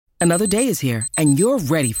Another day is here, and you're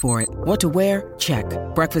ready for it. What to wear? Check.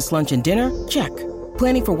 Breakfast, lunch, and dinner? Check.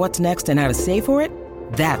 Planning for what's next and how to save for it?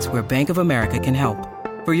 That's where Bank of America can help.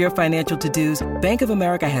 For your financial to-dos, Bank of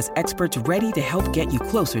America has experts ready to help get you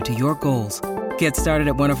closer to your goals. Get started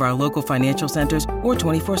at one of our local financial centers or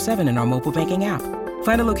 24/7 in our mobile banking app.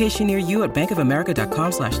 Find a location near you at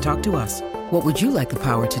bankofamerica.com/talktous. What would you like the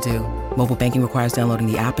power to do? Mobile banking requires downloading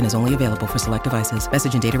the app and is only available for select devices.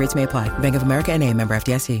 Message and data rates may apply. Bank of America N.A., member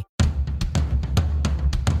FDIC.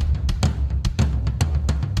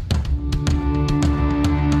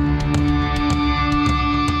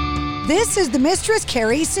 This is the Mistress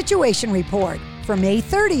Carrie Situation Report for May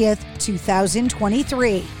 30th,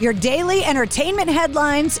 2023. Your daily entertainment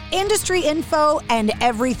headlines, industry info, and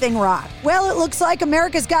everything rock. Well, it looks like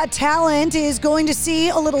America's Got Talent is going to see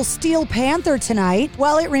a little Steel Panther tonight.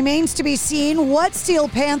 While it remains to be seen what Steel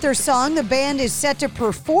Panther song the band is set to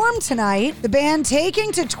perform tonight, the band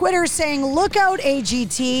taking to Twitter saying, "Look out,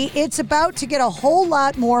 AGT, it's about to get a whole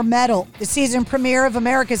lot more metal." The season premiere of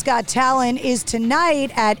America's Got Talent is tonight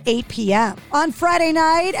at 8 p.m. On Friday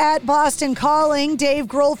night at Boston Calling, Dave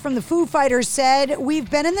Grohl from the Foo Fighters said, "We've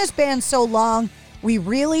been in this band so long, we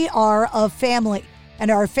really are a family. And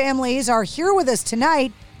our families are here with us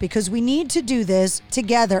tonight because we need to do this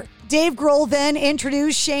together." Dave Grohl then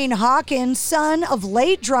introduced Shane Hawkins, son of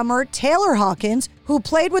late drummer Taylor Hawkins, who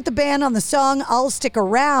played with the band on the song "I'll Stick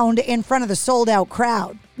Around" in front of the sold-out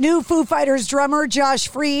crowd. New Foo Fighters drummer Josh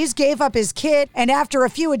Freese gave up his kit, and after a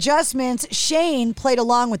few adjustments, Shane played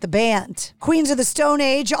along with the band. Queens of the Stone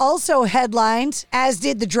Age also headlined, as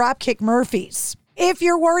did the Dropkick Murphys. If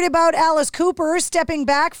you're worried about Alice Cooper stepping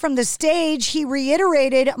back from the stage, he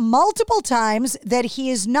reiterated multiple times that he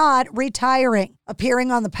is not retiring.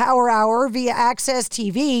 Appearing on the Power Hour via Access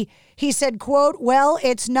TV, he said, quote, "Well,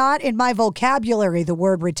 it's not in my vocabulary, the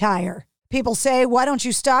word retire. People say, why don't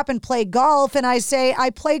you stop and play golf? And I say,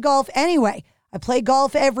 I play golf anyway. I play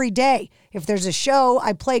golf every day. If there's a show,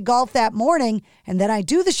 I play golf that morning, and then I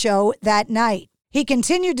do the show that night." He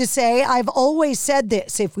continued to say, "I've always said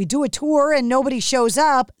this. If we do a tour and nobody shows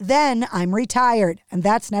up, then I'm retired." And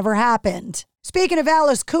that's never happened. Speaking of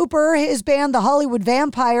Alice Cooper, his band, the Hollywood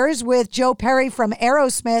Vampires, with Joe Perry from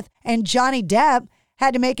Aerosmith and Johnny Depp,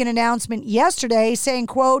 had to make an announcement yesterday saying,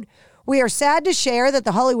 quote, "We are sad to share that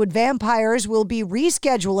the Hollywood Vampires will be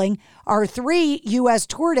rescheduling our 3 U.S.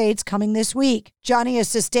 tour dates coming this week. Johnny has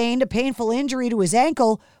sustained a painful injury to his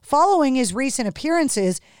ankle following his recent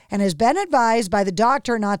appearances and has been advised by the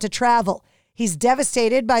doctor not to travel. He's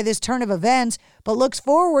devastated by this turn of events, but looks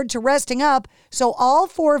forward to resting up so all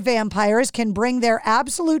 4 vampires can bring their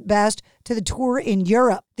absolute best to the tour in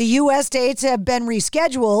Europe." The U.S. dates have been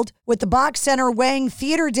rescheduled, with the Box Center Wang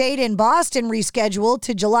Theater date in Boston rescheduled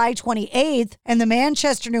to July 28th, and the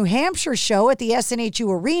Manchester, New Hampshire show at the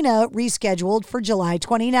SNHU Arena rescheduled for July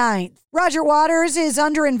 29th. Roger Waters is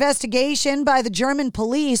under investigation by the German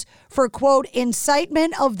police for, quote,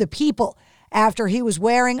 "incitement of the people," after he was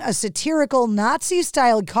wearing a satirical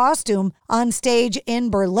Nazi-styled costume on stage in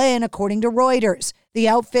Berlin, according to Reuters. The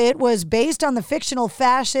outfit was based on the fictional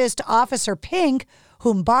fascist Officer Pink,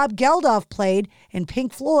 whom Bob Geldof played in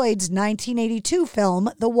Pink Floyd's 1982 film,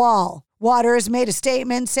 The Wall. Waters made a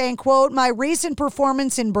statement saying, quote, "My recent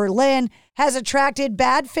performance in Berlin has attracted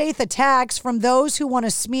bad faith attacks from those who want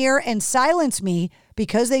to smear and silence me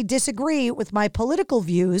because they disagree with my political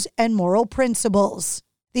views and moral principles.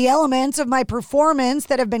 The elements of my performance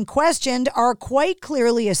that have been questioned are quite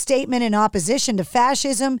clearly a statement in opposition to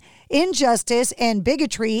fascism, injustice, and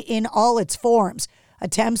bigotry in all its forms.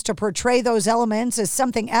 Attempts to portray those elements as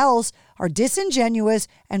something else are disingenuous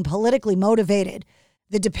and politically motivated.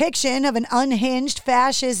 The depiction of an unhinged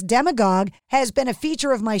fascist demagogue has been a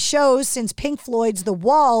feature of my shows since Pink Floyd's The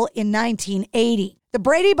Wall in 1980. The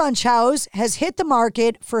Brady Bunch house has hit the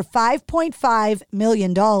market for $5.5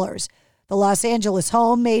 million. The Los Angeles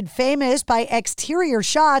home, made famous by exterior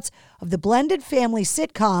shots of the blended family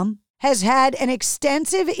sitcom, has had an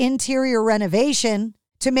extensive interior renovation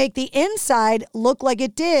to make the inside look like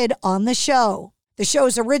it did on the show. The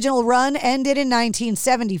show's original run ended in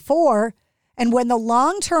 1974, and when the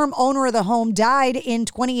long-term owner of the home died in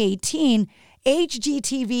 2018,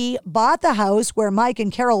 HGTV bought the house where Mike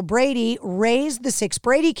and Carol Brady raised the 6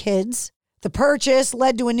 Brady kids. The purchase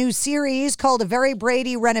led to a new series called A Very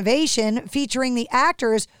Brady Renovation, featuring the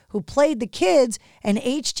actors who played the kids and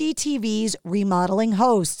HGTV's remodeling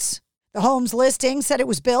hosts. The home's listing said it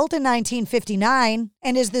was built in 1959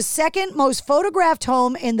 and is the second most photographed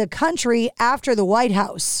home in the country after the White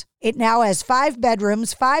House. It now has 5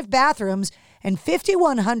 bedrooms, 5 bathrooms, and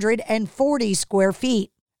 5,140 square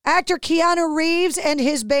feet. Actor Keanu Reeves and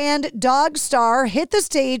his band Dog Star hit the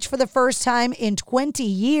stage for the first time in 20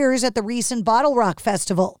 years at the recent Bottle Rock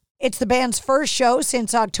Festival. It's the band's first show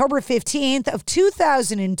since October 15th of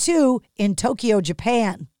 2002 in Tokyo,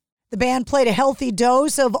 Japan. The band played a healthy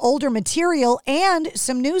dose of older material and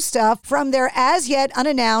some new stuff from their as-yet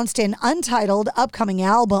unannounced and untitled upcoming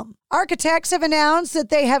album. Architects have announced that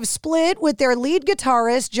they have split with their lead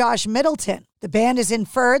guitarist, Josh Middleton. The band has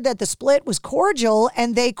inferred that the split was cordial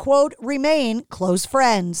and they, quote, remain close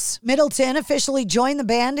friends. Middleton officially joined the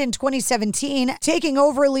band in 2017, taking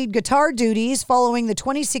over lead guitar duties following the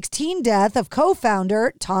 2016 death of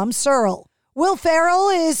co-founder Tom Searle. Will Ferrell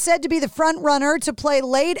is said to be the front-runner to play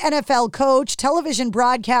late NFL coach, television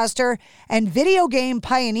broadcaster, and video game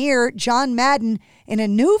pioneer John Madden in a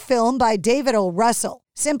new film by David O. Russell.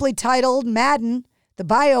 Simply titled Madden, the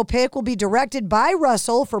biopic will be directed by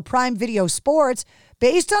Russell for Prime Video Sports,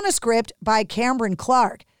 based on a script by Cameron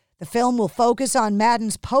Clark. The film will focus on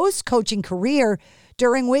Madden's post-coaching career,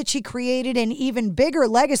 during which he created an even bigger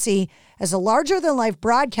legacy as a larger-than-life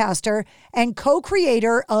broadcaster and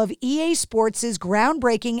co-creator of EA Sports'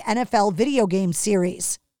 groundbreaking NFL video game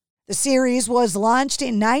series. The series was launched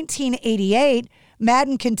in 1988.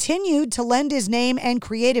 Madden continued to lend his name and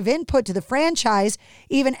creative input to the franchise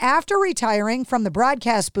even after retiring from the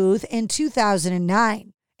broadcast booth in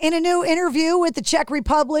 2009. In a new interview with the Czech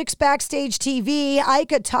Republic's Backstage TV,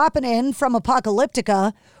 Ika Toppinen from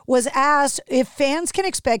Apocalyptica was asked if fans can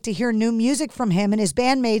expect to hear new music from him and his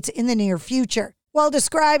bandmates in the near future. While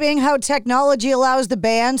describing how technology allows the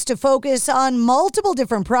bands to focus on multiple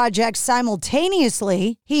different projects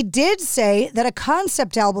simultaneously, he did say that a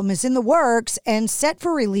concept album is in the works and set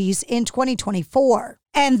for release in 2024.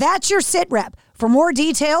 And that's your Sit Rep. For more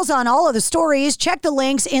details on all of the stories, check the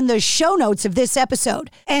links in the show notes of this episode.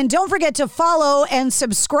 And don't forget to follow and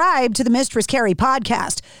subscribe to the Mistress Carrie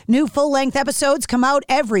podcast. New full-length episodes come out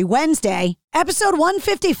every Wednesday. Episode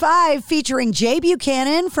 155, featuring Jay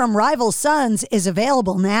Buchanan from Rival Sons, is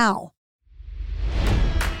available now.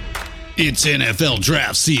 It's NFL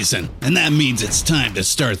draft season, and that means it's time to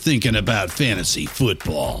start thinking about fantasy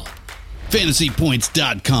football.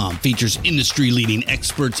 FantasyPoints.com features industry-leading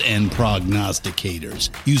experts and prognosticators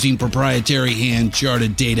using proprietary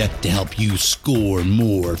hand-charted data to help you score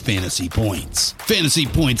more fantasy points.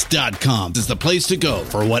 FantasyPoints.com is the place to go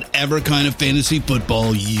for whatever kind of fantasy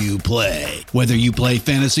football you play. Whether you play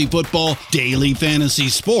fantasy football, daily fantasy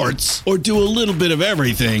sports, or do a little bit of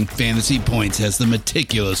everything, Fantasy Points has the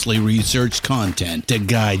meticulously researched content to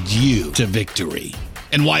guide you to victory.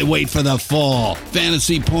 And why wait for the fall?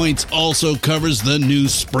 Fantasy Points also covers the new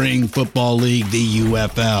spring football league, the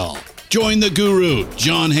UFL. Join the guru,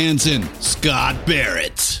 John Hansen, Scott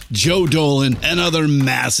Barrett, Joe Dolan, and other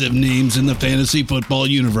massive names in the fantasy football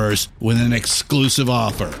universe with an exclusive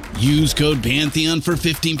offer. Use code Pantheon for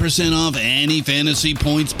 15% off any Fantasy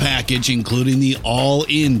Points package, including the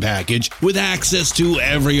all-in package, with access to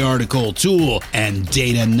every article, tool, and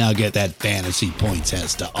data nugget that Fantasy Points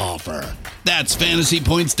has to offer. That's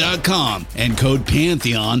FantasyPoints.com and code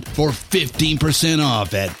Pantheon for 15%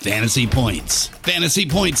 off at Fantasy Points.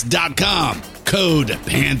 FantasyPoints.com, code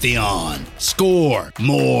Pantheon. Score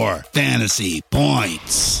more fantasy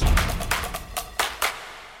points.